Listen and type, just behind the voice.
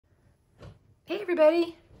Hey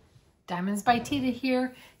everybody, DiamondsByTeeda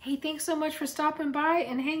here. Hey, thanks so much for stopping by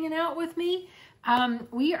and hanging out with me.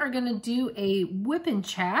 We are going to do a WIP and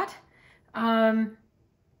chat. And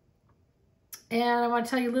I want to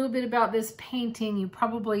tell you a little bit about this painting. You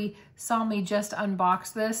probably saw me just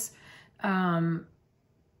unbox this. And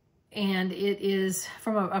it is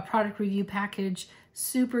from a product review package.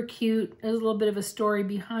 Super cute. There's a little bit of a story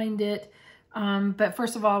behind it. But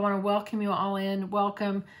first of all, I want to welcome you all in.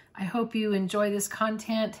 Welcome. I hope you enjoy this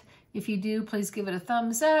content. If you do, please give it a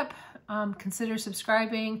thumbs up. Consider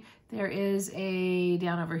subscribing. There is a,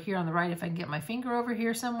 down over here on the right, if I can get my finger over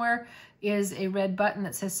here somewhere, is a red button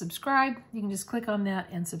that says subscribe. You can just click on that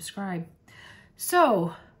and subscribe.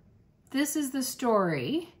 So this is the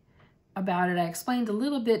story about it. I explained a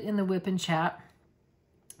little bit in the WIP and chat,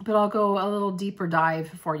 but I'll go a little deeper dive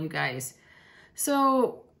for you guys.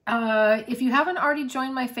 So if you haven't already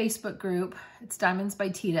joined my Facebook group, it's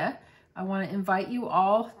DiamondsByTeeda. I want to invite you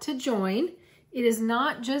all to join. It is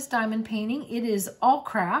not just diamond painting. It is all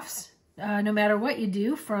crafts, no matter what you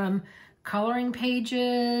do, from coloring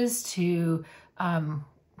pages to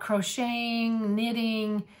crocheting,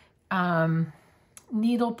 knitting,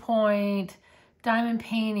 needlepoint, diamond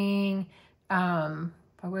painting,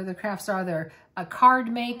 where the crafts are there,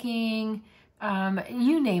 card making,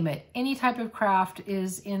 you name it. Any type of craft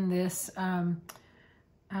is in this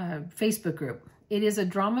Facebook group. It is a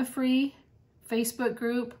drama-free Facebook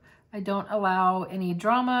group. I don't allow any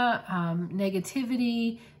drama,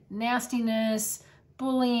 negativity, nastiness,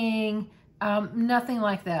 bullying, nothing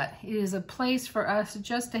like that. It is a place for us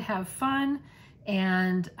just to have fun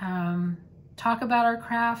and talk about our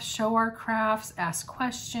crafts, show our crafts, ask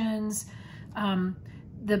questions.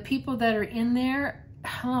 The people that are in there,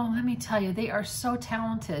 oh, let me tell you, they are so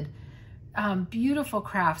talented. Beautiful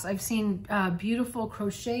crafts. I've seen beautiful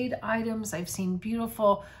crocheted items. I've seen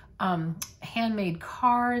beautiful handmade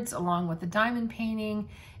cards along with the diamond painting.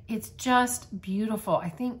 It's just beautiful. I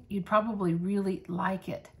think you'd probably really like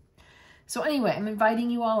it. So anyway, I'm inviting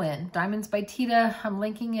you all in. DiamondsByTeeda, I'm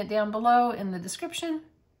linking it down below in the description.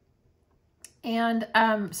 And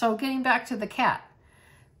so getting back to the cat.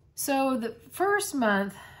 So the first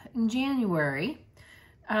month in January,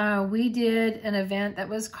 we did an event that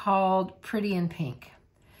was called Pretty in Pink.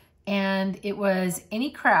 And it was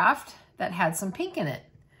any craft that had some pink in it.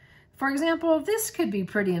 For example, this could be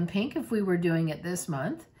pretty in pink if we were doing it this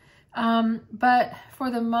month. But for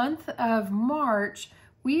the month of March,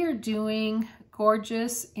 we are doing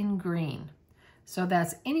gorgeous in green. So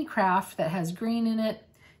that's any craft that has green in it.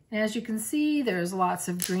 And as you can see, there's lots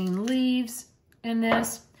of green leaves in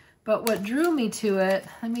this. But what drew me to it,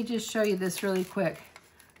 let me just show you this really quick.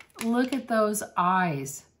 Look at those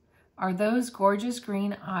eyes. Are those gorgeous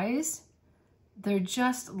green eyes? They're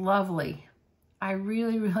just lovely. I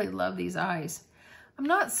really, really love these eyes. I'm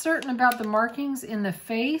not certain about the markings in the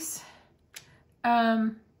face.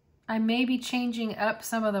 I may be changing up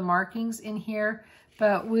some of the markings in here,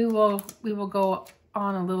 but we will go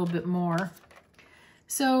on a little bit more.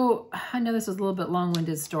 So I know this was a little bit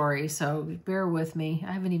long-winded story, so bear with me.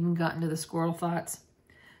 I haven't even gotten to the squirrel thoughts.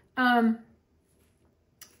 Diamond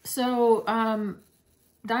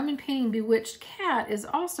Painting Bewitched Cat is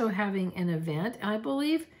also having an event, and I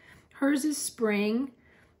believe hers is spring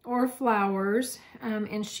or flowers,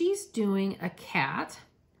 and she's doing a cat.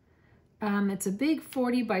 It's a big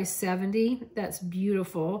 40 by 70. That's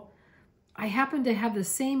beautiful. I happen to have the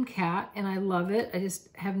same cat, and I love it. I just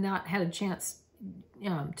have not had a chance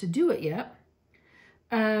to do it yet.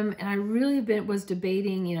 And I really was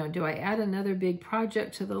debating, do I add another big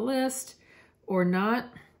project to the list or not?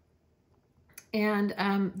 And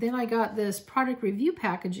then I got this product review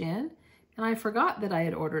package in, and I forgot that I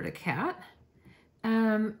had ordered a cat.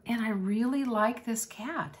 And I really like this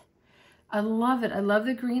cat. I love it. I love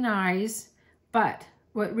the green eyes. But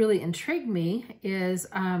what really intrigued me is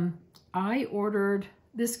I ordered,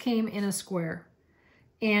 this came in a square.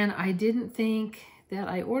 And I didn't think that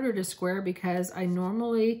I ordered a square because I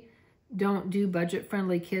normally don't do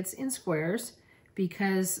budget-friendly kits in squares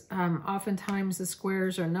because oftentimes the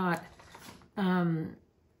squares are not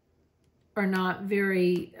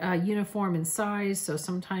very uniform in size, so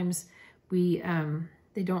sometimes they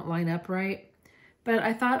don't line up right. But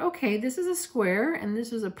I thought, okay, this is a square, and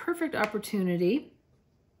this is a perfect opportunity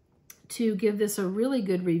to give this a really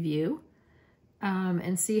good review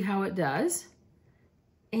and see how it does.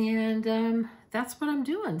 And that's what I'm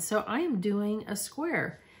doing. So I am doing a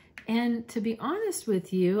square. And to be honest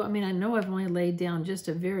with you, I mean, I know I've only laid down just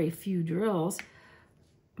a very few drills,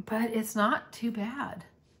 but it's not too bad,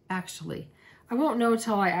 actually. I won't know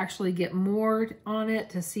till I actually get more on it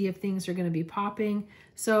to see if things are going to be popping.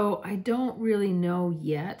 So I don't really know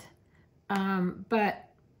yet, but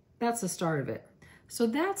that's the start of it. So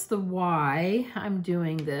that's the why I'm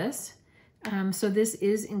doing this. So this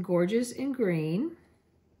is in Gorgeous in Green.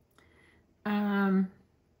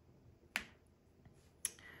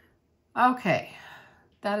 Okay,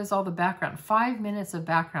 that is all the background. 5 minutes of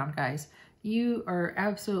background, guys. You are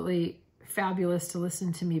absolutely fabulous to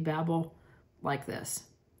listen to me babble like this.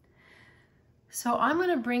 So I'm going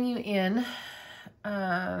to bring you in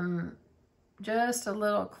just a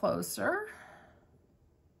little closer.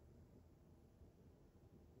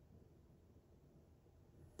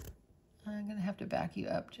 I'm going to have to back you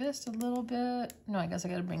up just a little bit. No, I guess I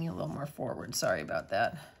got to bring you a little more forward. Sorry about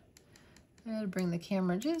that. I got to bring the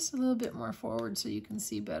camera just a little bit more forward so you can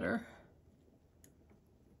see better.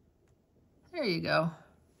 There you go.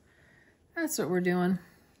 That's what we're doing.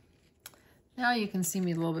 Now you can see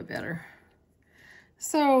me a little bit better.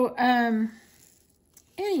 So,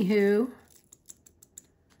 anywho,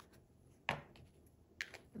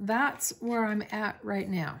 that's where I'm at right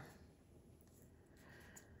now.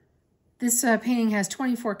 This painting has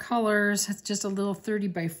 24 colors. It's just a little 30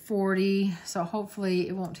 by 40. So hopefully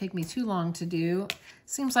it won't take me too long to do.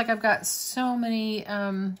 Seems like I've got so many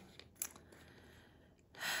irons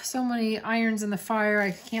in the fire.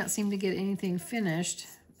 I can't seem to get anything finished.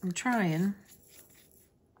 I'm trying.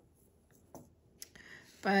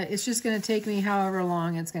 But it's just going to take me however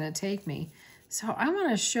long it's going to take me. So I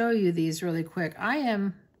want to show you these really quick.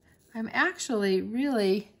 I'm actually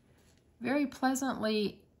really very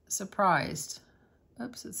pleasantly surprised.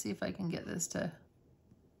 Oops, let's see if I can get this to,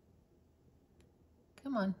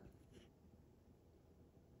 come on.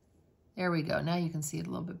 There we go. Now you can see it a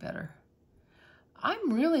little bit better.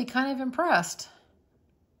 I'm really kind of impressed.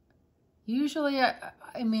 Usually,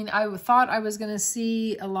 I mean, I thought I was going to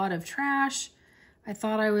see a lot of trash. I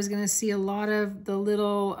thought I was going to see a lot of the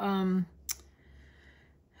little,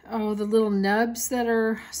 the little nubs that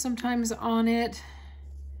are sometimes on it.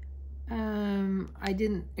 I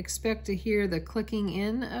didn't expect to hear the clicking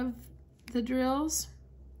in of the drills.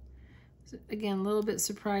 So again, a little bit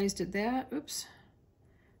surprised at that. Oops,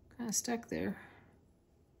 kind of stuck there.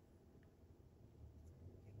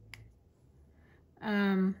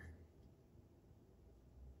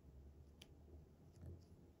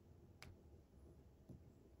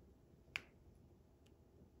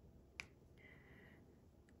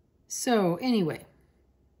 So anyway,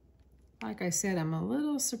 like I said, I'm a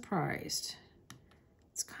little surprised.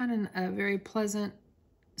 It's kind of a very pleasant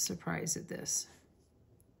surprise at this.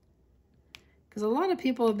 Because a lot of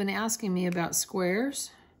people have been asking me about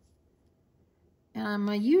squares. And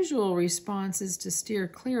my usual response is to steer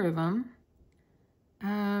clear of them.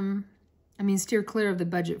 I mean, steer clear of the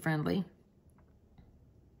budget-friendly.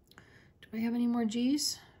 Do I have any more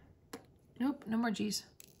G's? Nope, no more G's.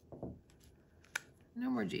 No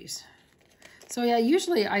more G's. So yeah,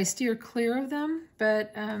 usually I steer clear of them,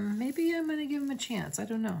 but maybe I'm gonna give them a chance. I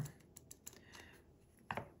don't know.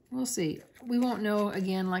 We'll see. We won't know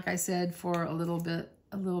again, like I said, for a little bit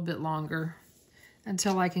longer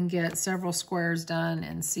until I can get several squares done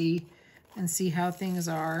and see how things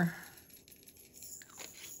are.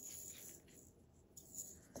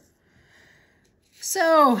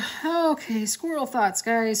 So, okay, squirrel thoughts,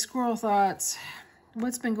 guys, squirrel thoughts.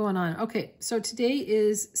 What's been going on? Okay, so today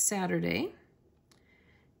is Saturday,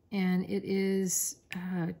 and it is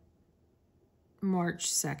March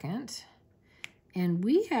 2nd, and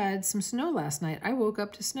we had some snow last night. I woke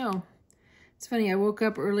up to snow. It's funny, I woke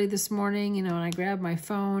up early this morning, you know, and I grabbed my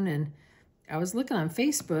phone, and I was looking on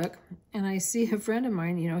Facebook, and I see a friend of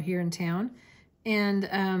mine, you know, here in town,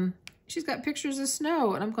 and she's got pictures of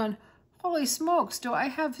snow, and I'm going, holy smokes, do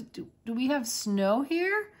we have snow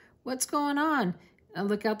here? What's going on? I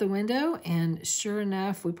look out the window, and sure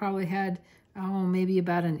enough, we probably had, oh, maybe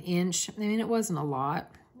about an inch. I mean, it wasn't a lot,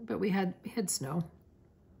 but we had snow.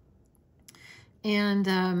 And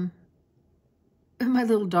my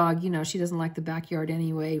little dog, you know, she doesn't like the backyard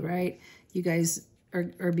anyway, right? You guys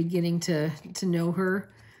are beginning to know her,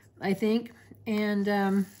 I think.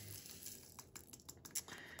 And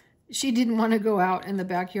she didn't want to go out in the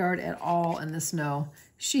backyard at all in the snow.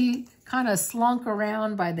 She kind of slunk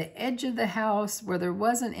around by the edge of the house where there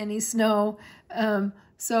wasn't any snow.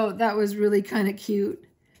 So that was really kind of cute.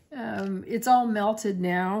 It's all melted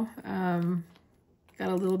now. Got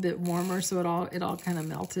a little bit warmer, so it all kind of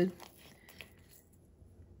melted.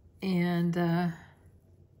 And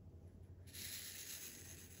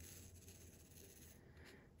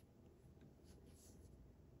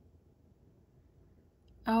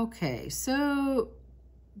okay, so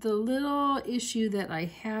the little issue that I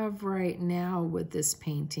have right now with this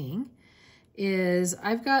painting is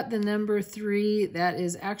I've got the number 3 that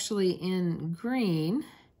is actually in green,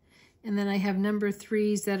 and then I have number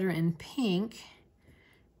 3s that are in pink,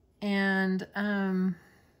 and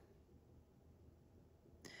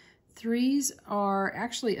 3s are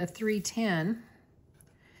actually a 310,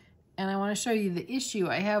 and I want to show you the issue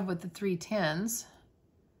I have with the 310s.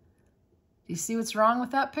 Do you see what's wrong with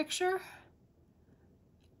that picture?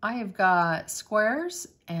 I have got squares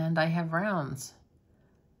and I have rounds.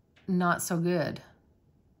 Not so good.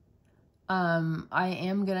 I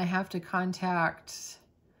am gonna have to contact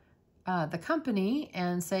the company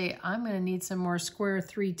and say I'm gonna need some more square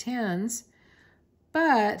 310s,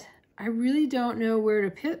 but I really don't know where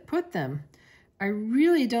to put them. I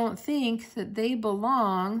really don't think that they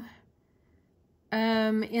belong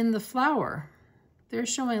in the flower. They're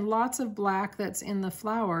showing lots of black that's in the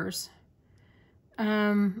flowers.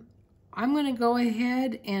 I'm going to go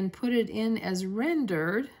ahead and put it in as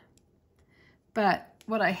rendered, but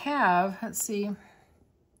what I have, let's see.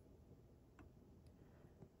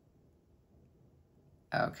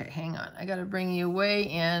 Okay, hang on. I got to bring you way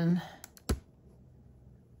in.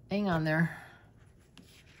 Hang on there.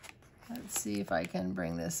 Let's see if I can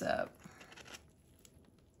bring this up.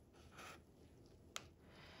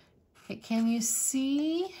 Okay, can you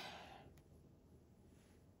see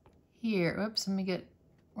here? Oops, let me get,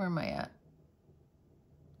 where am I at?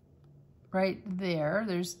 Right there.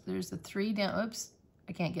 There's a 3 down. Oops,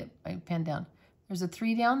 I can't get my pen down. There's a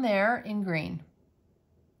 3 down there in green.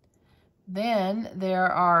 Then there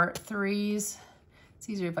are 3s. It's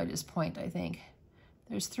easier if I just point, I think.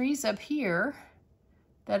 There's 3s up here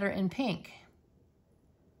that are in pink.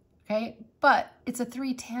 Okay, but it's a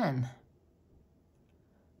 310.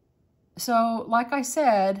 So, like I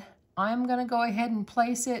said, I'm going to go ahead and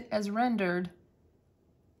place it as rendered,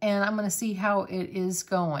 and I'm going to see how it is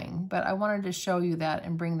going. But I wanted to show you that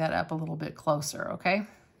and bring that up a little bit closer, okay?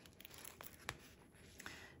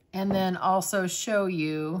 And then also show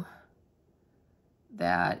you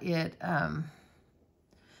that it, okay,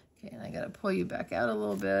 and I got to pull you back out a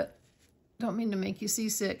little bit. Don't mean to make you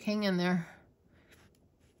seasick. Hang in there.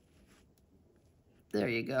 There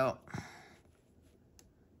you go.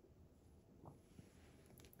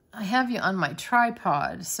 I have you on my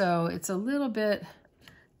tripod, so it's a little bit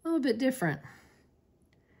different.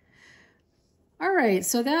 All right,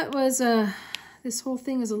 so that was this whole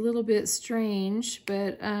thing is a little bit strange,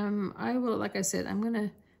 but I will, like I said, I'm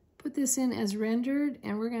gonna put this in as rendered,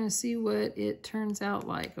 and we're gonna see what it turns out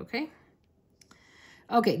like. Okay.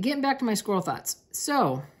 Okay, getting back to my squirrel thoughts.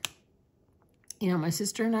 So, you know, my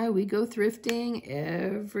sister and I, we go thrifting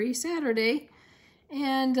every Saturday.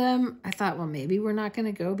 And I thought, well, maybe we're not going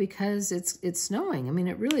to go because it's snowing. I mean,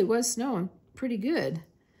 it really was snowing pretty good.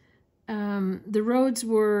 The roads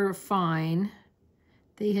were fine.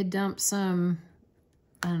 They had dumped some,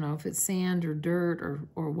 I don't know if it's sand or dirt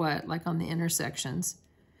or what, like on the intersections.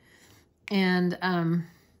 And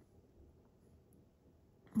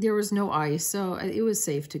there was no ice, so it was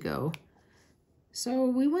safe to go. So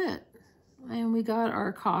we went and we got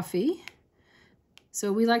our coffee.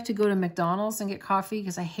 So we like to go to McDonald's and get coffee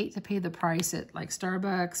because I hate to pay the price at like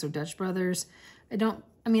Starbucks or Dutch Brothers.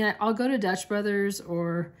 I'll go to Dutch Brothers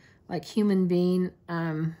or like Human Bean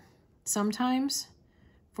sometimes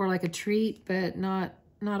for like a treat, but not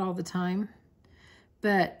all the time.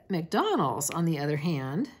 But McDonald's, on the other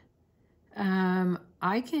hand,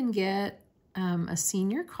 I can get a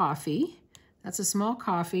senior coffee. That's a small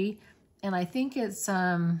coffee, and I think it's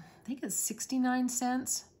 69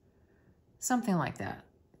 cents. Something like that,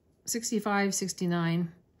 65,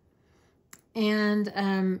 69.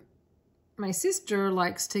 And my sister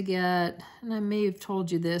likes to get, and I may have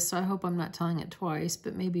told you this, so I hope I'm not telling it twice,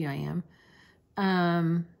 but maybe I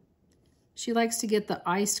am. She likes to get the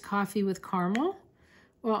iced coffee with caramel.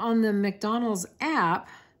 Well, on the McDonald's app,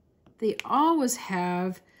 they always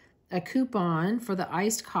have a coupon for the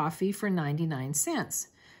iced coffee for 99 cents.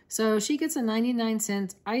 So she gets a 99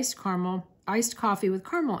 cent iced coffee with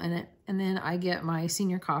caramel in it. And then I get my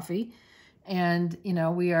senior coffee, and you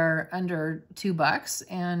know, we are under $2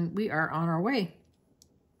 and we are on our way.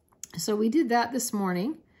 So we did that this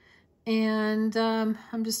morning, and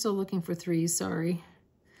I'm just still looking for 3s, sorry.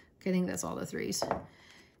 Okay, I think that's all the 3s.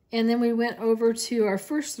 And then we went over to our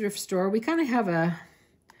first thrift store. We kind of have a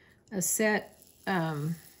set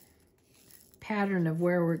pattern of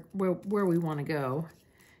where we want to go.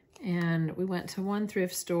 And we went to one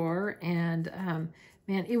thrift store, and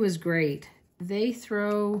man, it was great. They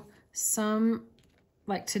throw some,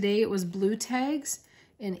 like today it was blue tags,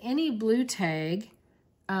 and any blue tag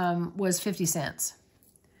was 50 cents.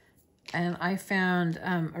 and I found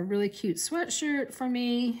a really cute sweatshirt for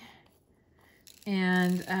me.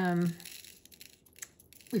 And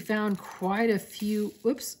we found quite a few,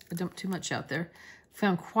 whoops, I dumped too much out there.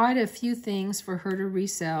 Found quite a few things for her to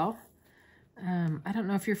resell. I don't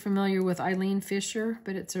know if you're familiar with Eileen Fisher,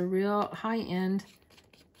 but it's a real high-end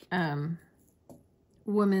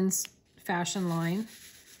women's fashion line.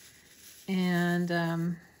 And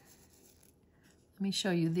let me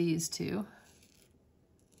show you these two.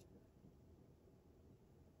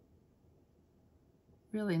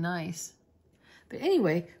 Really nice. But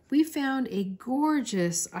anyway, we found a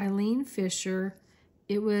gorgeous Eileen Fisher.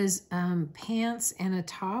 It was pants and a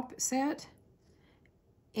top set.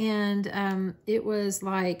 And it was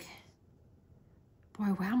like,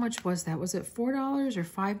 boy, how much was that? Was it $4 or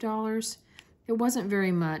 $5? It wasn't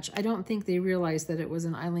very much. I don't think they realized that it was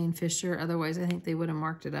an Eileen Fisher. Otherwise, I think they would have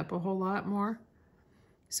marked it up a whole lot more.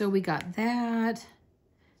 So we got that.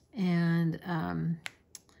 And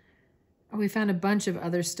we found a bunch of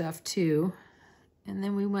other stuff too. And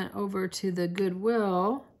then we went over to the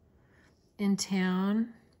Goodwill in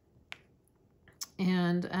town.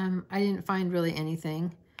 And I didn't find really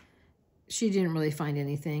anything. She didn't really find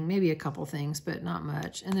anything. Maybe a couple things, but not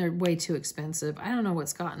much. And they're way too expensive. I don't know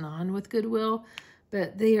what's gotten on with Goodwill,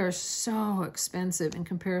 but they are so expensive in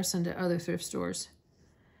comparison to other thrift stores.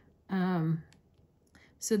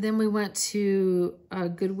 So then we went to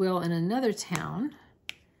Goodwill in another town.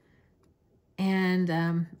 And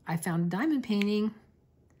I found a diamond painting.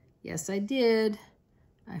 Yes, I did.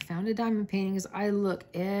 I found a diamond painting as I look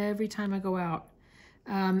every time I go out.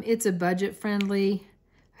 It's a budget friendly.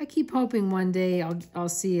 I keep hoping one day I'll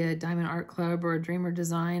see a Diamond Art Club or a Dreamer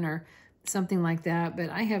Design or something like that, but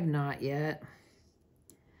I have not yet.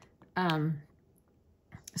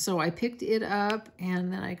 So I picked it up,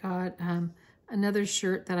 and then I got another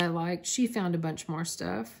shirt that I liked. She found a bunch more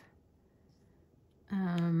stuff.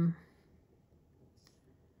 And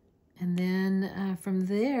then from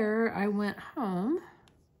there, I went home.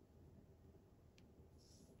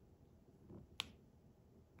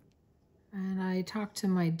 And I talked to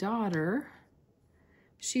my daughter.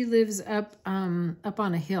 She lives up on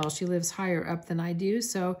a hill. She lives higher up than I do.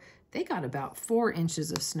 So they got about 4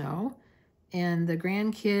 inches of snow. And the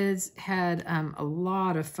grandkids had a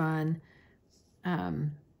lot of fun.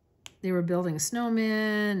 They were building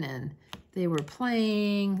snowmen and they were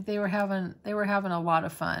playing. They were having a lot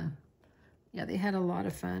of fun. Yeah, they had a lot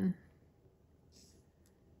of fun.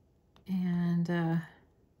 And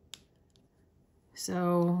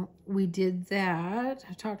so we did that.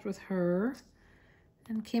 I talked with her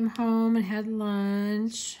and came home and had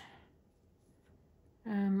lunch.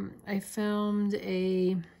 I filmed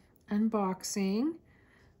a unboxing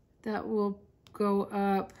that will go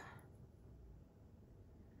up,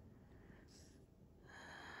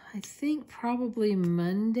 I think probably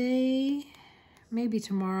Monday, maybe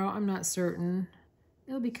tomorrow. I'm not certain.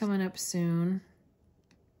 It'll be coming up soon.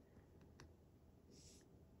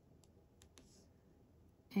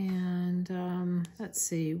 And let's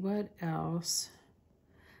see, what else?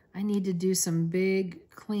 I need to do some big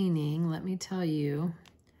cleaning, let me tell you.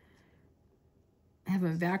 I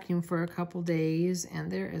haven't vacuumed for a couple days,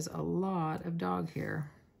 and there is a lot of dog hair.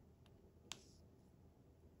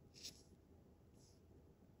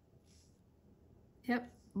 Yep,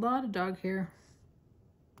 a lot of dog hair.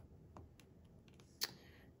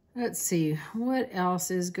 Let's see, what else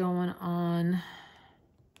is going on?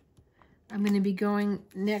 I'm going to be going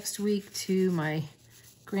next week to my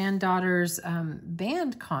granddaughter's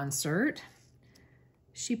band concert.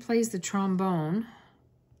 She plays the trombone.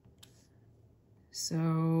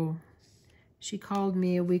 So she called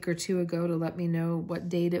me a week or two ago to let me know what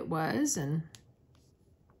date it was. And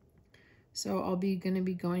so I'll be going to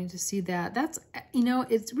be going to see that. That's, you know,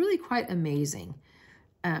 it's really quite amazing.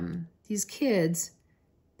 These kids,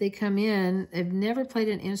 they come in, they've never played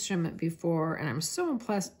an instrument before, and I'm so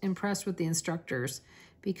impressed with the instructors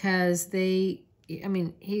because they, I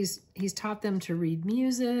mean, he's taught them to read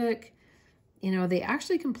music. You know, they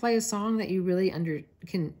actually can play a song that you really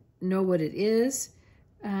can know what it is.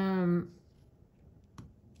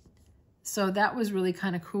 So that was really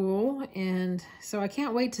kind of cool, and so I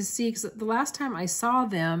can't wait to see, because the last time I saw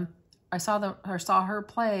her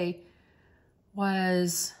play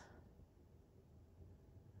was,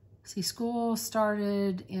 see, school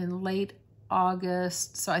started in late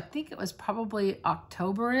August, so I think it was probably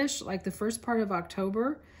October-ish, like the first part of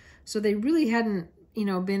October. So they really hadn't, you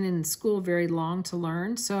know, been in school very long to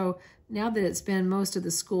learn. So now that it's been most of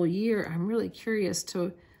the school year, I'm really curious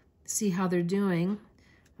to see how they're doing.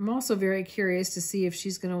 I'm also very curious to see if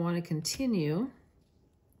she's going to want to continue.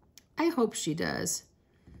 I hope she does.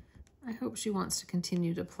 I hope she wants to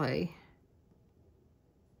continue to play.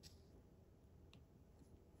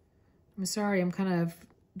 I'm sorry, I'm kind of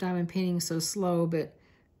diamond painting so slow, but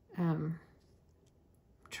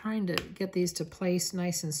trying to get these to place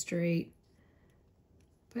nice and straight.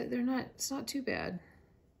 But they're not, it's not too bad.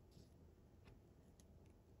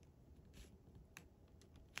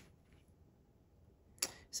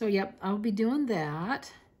 So yep, I'll be doing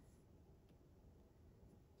that.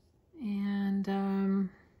 And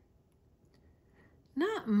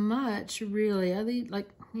not much really. I lead I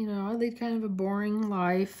lead kind of a boring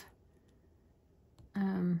life.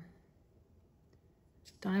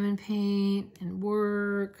 Diamond paint and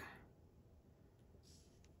work.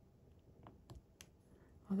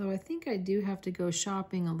 Although I think I do have to go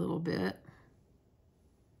shopping a little bit.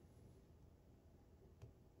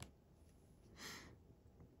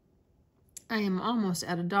 I am almost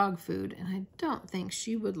out of dog food, and I don't think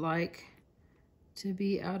she would like to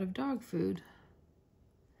be out of dog food.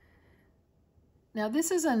 Now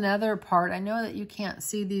this is another part. I know that you can't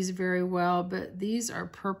see these very well, but these are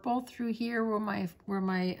purple through here where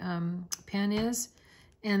my pen is,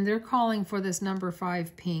 and they're calling for this number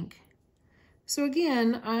 5 pink. So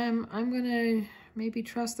again, I'm gonna maybe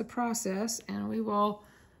trust the process, and we will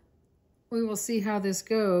see how this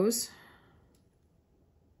goes.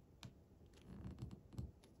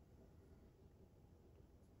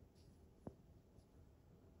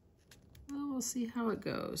 Well, we'll see how it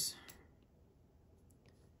goes.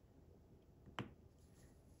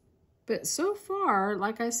 But so far,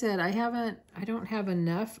 like I said, I don't have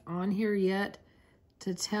enough on here yet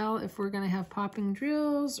to tell if we're gonna have popping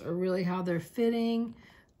drills or really how they're fitting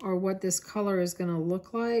or what this color is gonna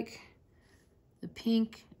look like. The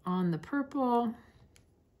pink on the purple.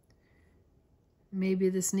 Maybe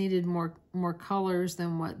this needed more colors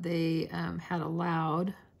than what they had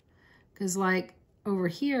allowed. Because like over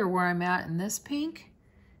here where I'm at in this pink,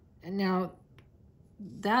 and now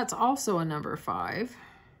that's also a number 5.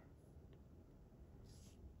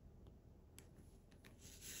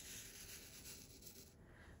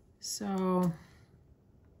 So,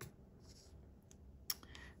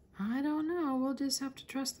 I don't know. We'll just have to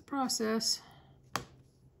trust the process.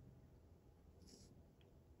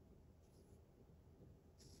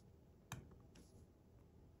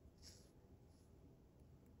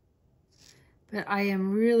 But I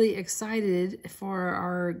am really excited for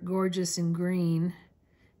our Gorgeous in Green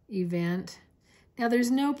event. Now, there's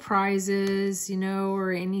no prizes, you know,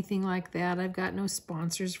 or anything like that. I've got no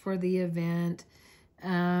sponsors for the event.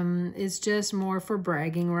 It's just more for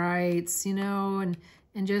bragging rights, you know, and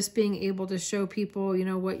just being able to show people, you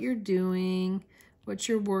know, what you're doing, what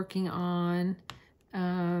you're working on.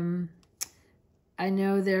 I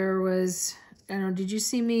know there was, I don't know, did you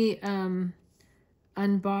see me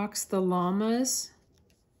unbox the llamas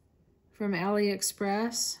from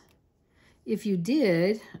AliExpress? If you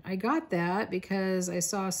did, I got that because I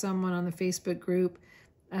saw someone on the Facebook group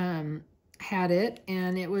had it,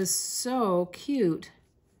 and it was so cute.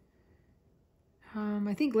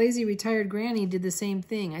 I think Lazy Retired Granny did the same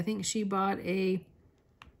thing. I think she bought a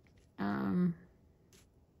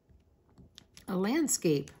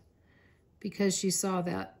landscape because she saw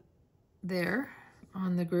that there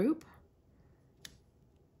on the group.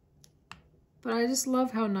 But I just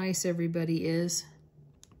love how nice everybody is.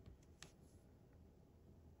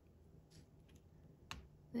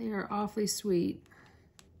 They are awfully sweet.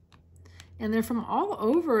 And they're from all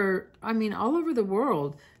over, I mean, all over the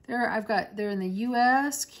world. They're in the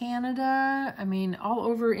US, Canada, I mean, all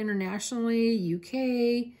over internationally,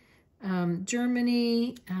 UK,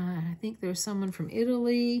 Germany, I think there's someone from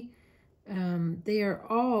Italy. They are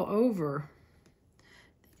all over.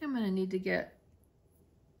 I think I'm gonna need to get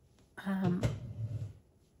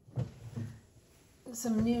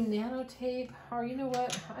some new Nano tape, or you know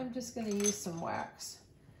what, I'm just gonna use some wax.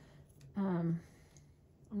 I'm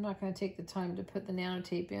not going to take the time to put the Nano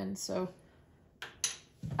tape in, so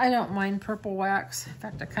I don't mind purple wax. In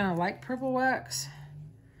fact, I kind of like purple wax.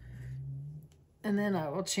 And then I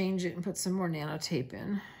will change it and put some more Nano tape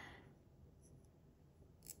in.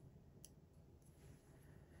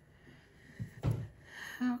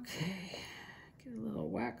 Okay, get a little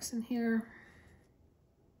wax in here.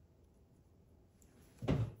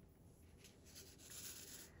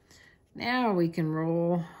 Now we can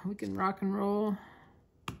roll. We can rock and roll.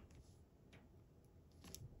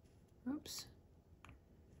 Oops.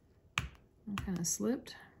 I kind of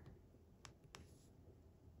slipped.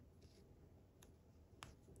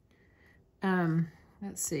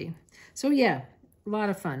 Let's see. So yeah, a lot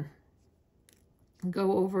of fun.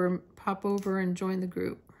 Go over, pop over and join the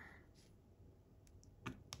group.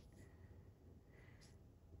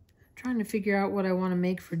 trying to figure out what I want to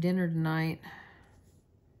make for dinner tonight.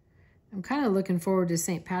 I'm kind of looking forward to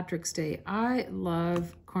St. Patrick's Day. I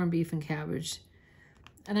love corned beef and cabbage.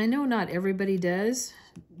 And I know not everybody does.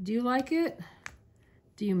 Do you like it?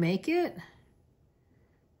 Do you make it?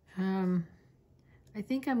 I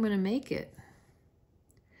think I'm going to make it.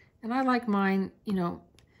 And I like mine, you know,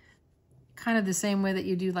 kind of the same way that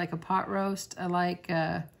you do like a pot roast. I like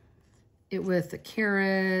it with the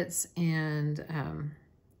carrots and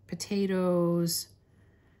potatoes,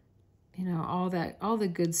 you know, all that, all the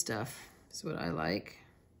good stuff is what I like.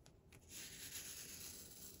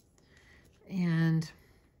 And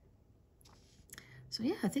so,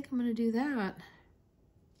 yeah, I think I'm going to do that.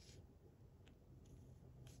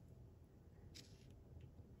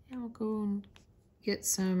 Yeah, I'll go and get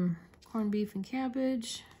some corned beef and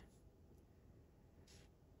cabbage.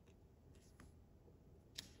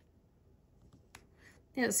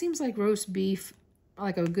 Yeah, it seems like roast beef,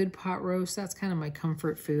 like a good pot roast, that's kind of my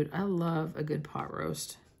comfort food. I love a good pot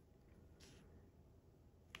roast.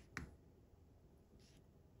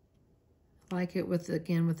 I like it with,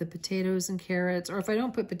 again, with the potatoes and carrots, or if I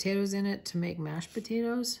don't put potatoes in it, to make mashed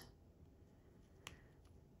potatoes.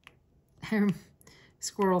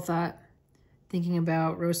 Squirrel thought, thinking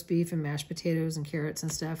about roast beef and mashed potatoes and carrots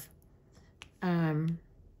and stuff.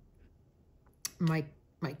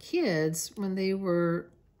 My kids, when they were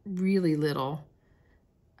really little,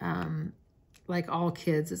 like all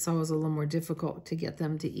kids, it's always a little more difficult to get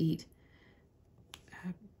them to eat,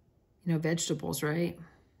 you know, vegetables, right?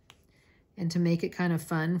 And to make it kind of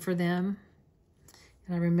fun for them.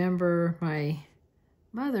 And I remember my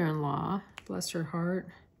mother-in-law, bless her heart,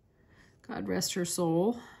 God rest her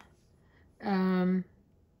soul,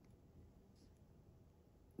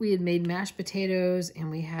 we had made mashed potatoes and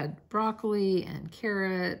we had broccoli and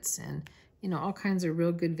carrots and, you know, all kinds of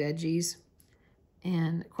real good veggies.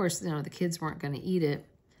 And of course, you know, the kids weren't going to eat it.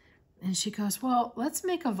 And she goes, well, let's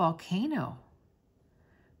make a volcano.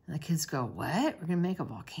 And the kids go, what? We're going to make a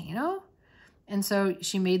volcano? And so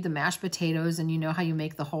she made the mashed potatoes, and you know how you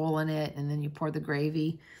make the hole in it and then you pour the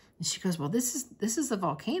gravy. And she goes, well, this is the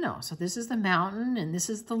volcano. So this is the mountain and this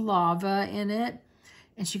is the lava in it.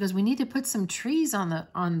 And she goes, we need to put some trees on the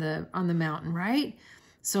mountain, right?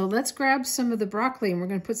 So let's grab some of the broccoli and we're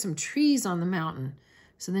going to put some trees on the mountain.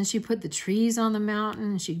 So then she put the trees on the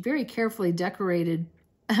mountain. She very carefully decorated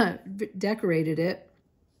it.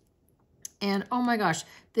 And oh my gosh,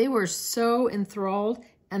 they were so enthralled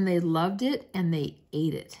and they loved it and they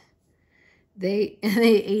ate it. They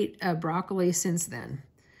ate broccoli since then.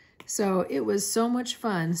 So it was so much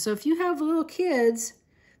fun. So if you have little kids,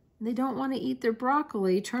 they don't want to eat their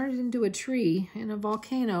broccoli, turn it into a tree in a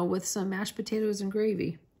volcano with some mashed potatoes and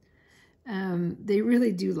gravy. They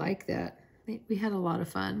really do like that. We had a lot of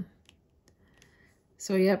fun.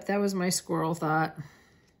 So, yep, that was my squirrel thought.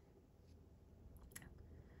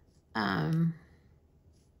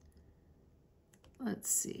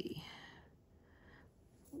 Let's see.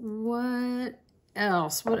 What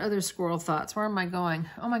else? What other squirrel thoughts? Where am I going?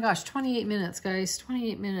 Oh my gosh, 28 minutes, guys.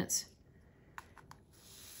 28 minutes.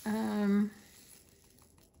 Trying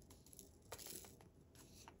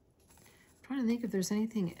to think if there's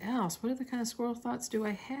anything else. What other kind of squirrel thoughts do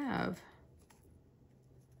I have?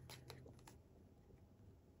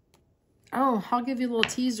 Oh, I'll give you a little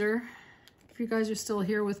teaser if you guys are still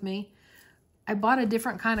here with me. I bought a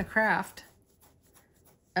different kind of craft.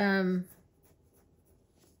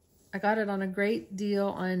 I got it on a great deal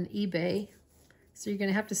on eBay. So you're going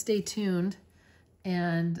to have to stay tuned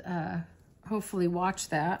and hopefully watch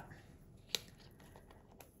that.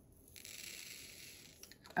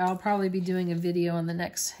 I'll probably be doing a video in the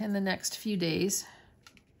next few days.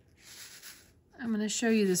 I'm going to show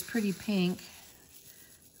you this pretty pink.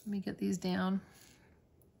 Let me get these down.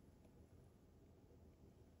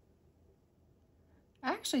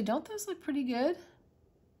 Actually, don't those look pretty good?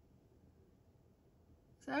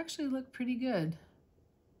 These actually look pretty good.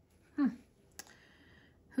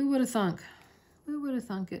 Who would have thunk? Who would have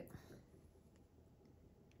thunk it?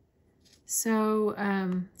 So,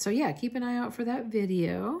 so yeah, keep an eye out for that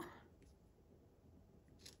video.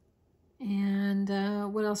 And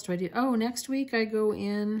what else do I do? Oh, next week I go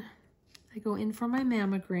in for my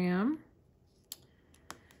mammogram.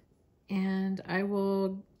 And I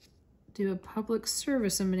will do a public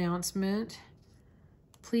service announcement.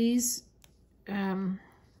 Please,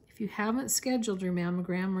 if you haven't scheduled your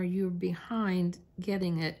mammogram or you're behind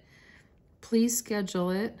getting it, please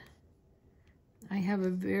schedule it. I have a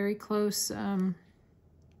very close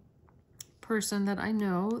person that I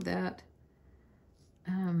know that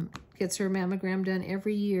gets her mammogram done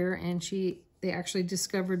every year, and they actually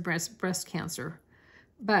discovered breast cancer.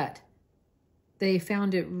 But They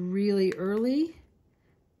found it really early,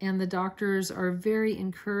 and the doctors are very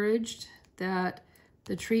encouraged that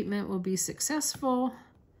the treatment will be successful,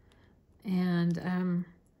 and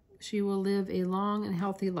she will live a long and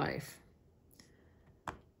healthy life.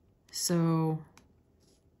 So,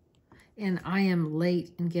 and I am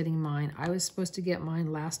late in getting mine. I was supposed to get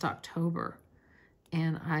mine last October,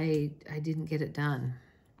 and I didn't get it done.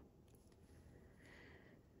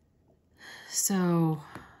 So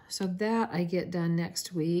that I get done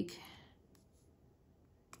next week.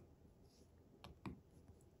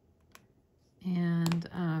 And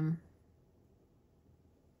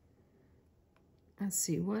let's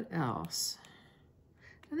see, what else?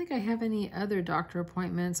 I don't think I have any other doctor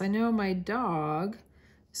appointments. I know my dog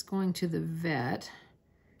is going to the vet.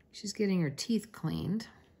 She's getting her teeth cleaned.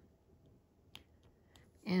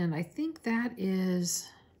 And I think that is,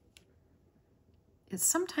 it's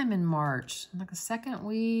sometime in March, like the second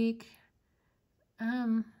week.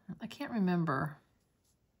 I can't remember,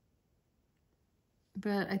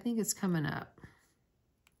 but I think it's coming up.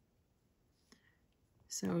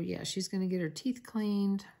 So yeah, she's gonna get her teeth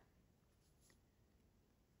cleaned.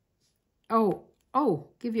 Oh,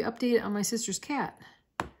 give you an update on my sister's cat,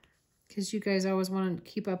 because you guys always want to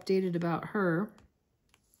keep updated about her.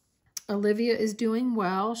 Olivia is doing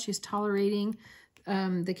well. She's tolerating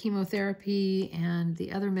the chemotherapy and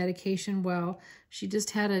the other medication well. She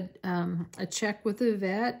just had a check with the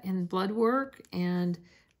vet and blood work, and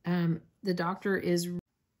the doctor is...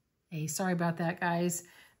 Hey, sorry about that, guys.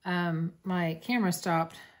 My camera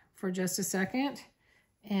stopped for just a second,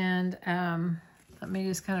 and let me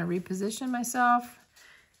just kind of reposition myself,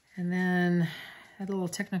 and then had a little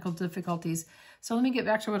technical difficulties. So let me get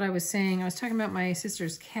back to what I was saying. I was talking about my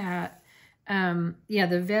sister's cat. Yeah,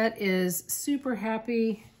 the vet is super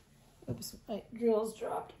happy. Oops, my drills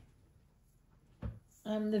dropped.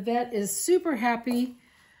 The vet is super happy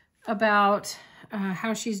about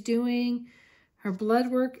how she's doing. Her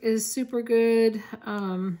blood work is super good.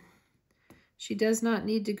 She does not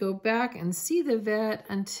need to go back and see the vet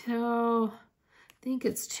until, I think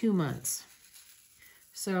it's 2 months.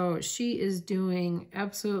 So she is doing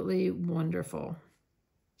absolutely wonderful.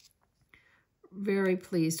 Very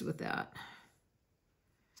pleased with that.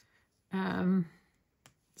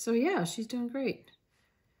 So yeah, she's doing great.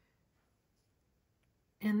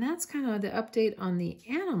 And that's kind of the update on the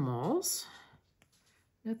animals.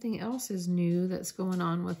 Nothing else is new that's going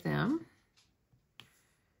on with them.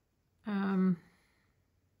 Okay,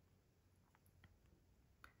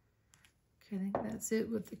 I think that's it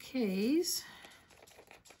with the Ks.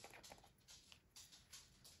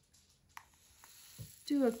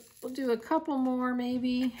 We'll do a couple more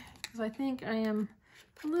maybe, because I think I am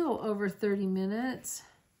a little over 30 minutes.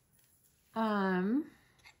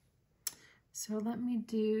 So let me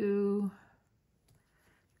do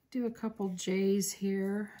a couple J's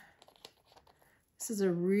here. This is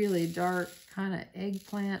a really dark kind of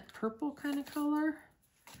eggplant purple kind of color.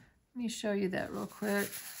 Let me show you that real quick.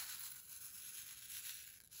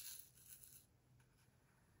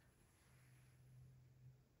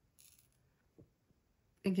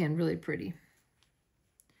 Again, really pretty.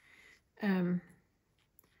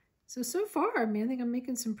 So far, I mean, I think I'm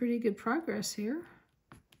making some pretty good progress here.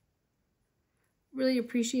 Really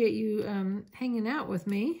appreciate you hanging out with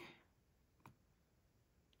me.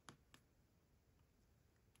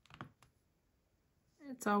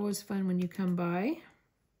 It's always fun when you come by.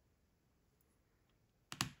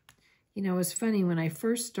 You know, it's funny, when I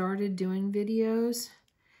first started doing videos,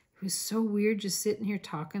 it was so weird just sitting here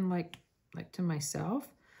talking like to myself.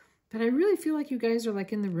 But I really feel like you guys are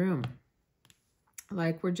like in the room.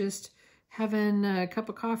 Like we're just having a cup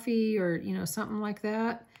of coffee or, you know, something like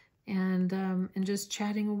that, and just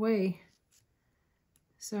chatting away.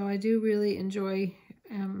 So I do really enjoy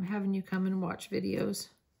having you come and watch videos.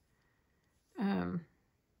 And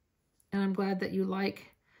I'm glad that you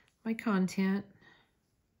like my content.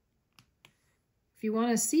 If you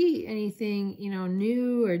want to see anything, you know,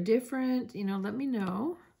 new or different, you know, let me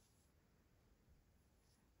know.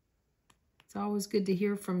 It's always good to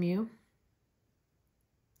hear from you.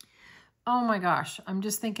 Oh my gosh, I'm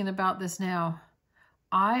just thinking about this now.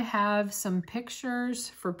 I have some pictures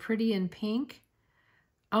for Pretty in Pink.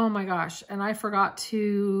 Oh my gosh, and I forgot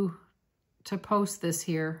to post this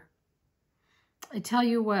here. I tell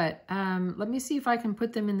you what, let me see if I can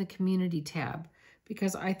put them in the community tab,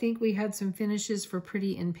 because I think we had some finishes for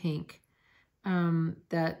Pretty in Pink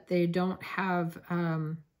that they don't have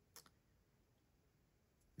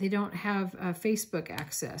Facebook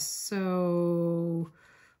access. So,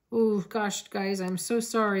 oh gosh, guys, I'm so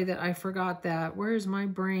sorry that I forgot that. Where's my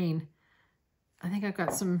brain? I think I've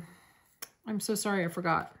got some I'm so sorry I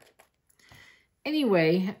forgot.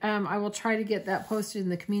 Anyway, I will try to get that posted in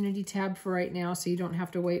the community tab for right now so you don't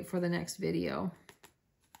have to wait for the next video.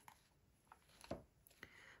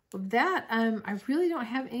 Well, that, I really don't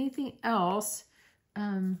have anything else.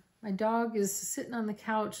 My dog is sitting on the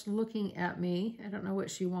couch looking at me. I don't know what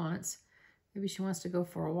she wants. Maybe she wants to go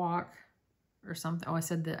for a walk or something. Oh, I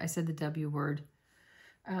said the W word.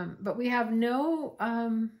 But we have no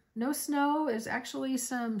snow. There's actually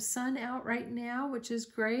some sun out right now, which is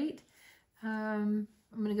great. I'm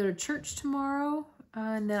going to go to church tomorrow,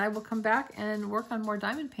 and then I will come back and work on more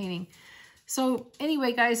diamond painting. So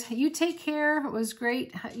anyway, guys, you take care. It was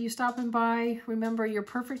great you stopping by. Remember, you're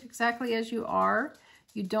perfect exactly as you are.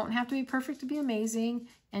 You don't have to be perfect to be amazing,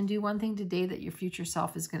 and do one thing today that your future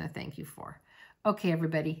self is going to thank you for. Okay,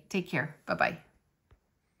 everybody, take care. Bye-bye.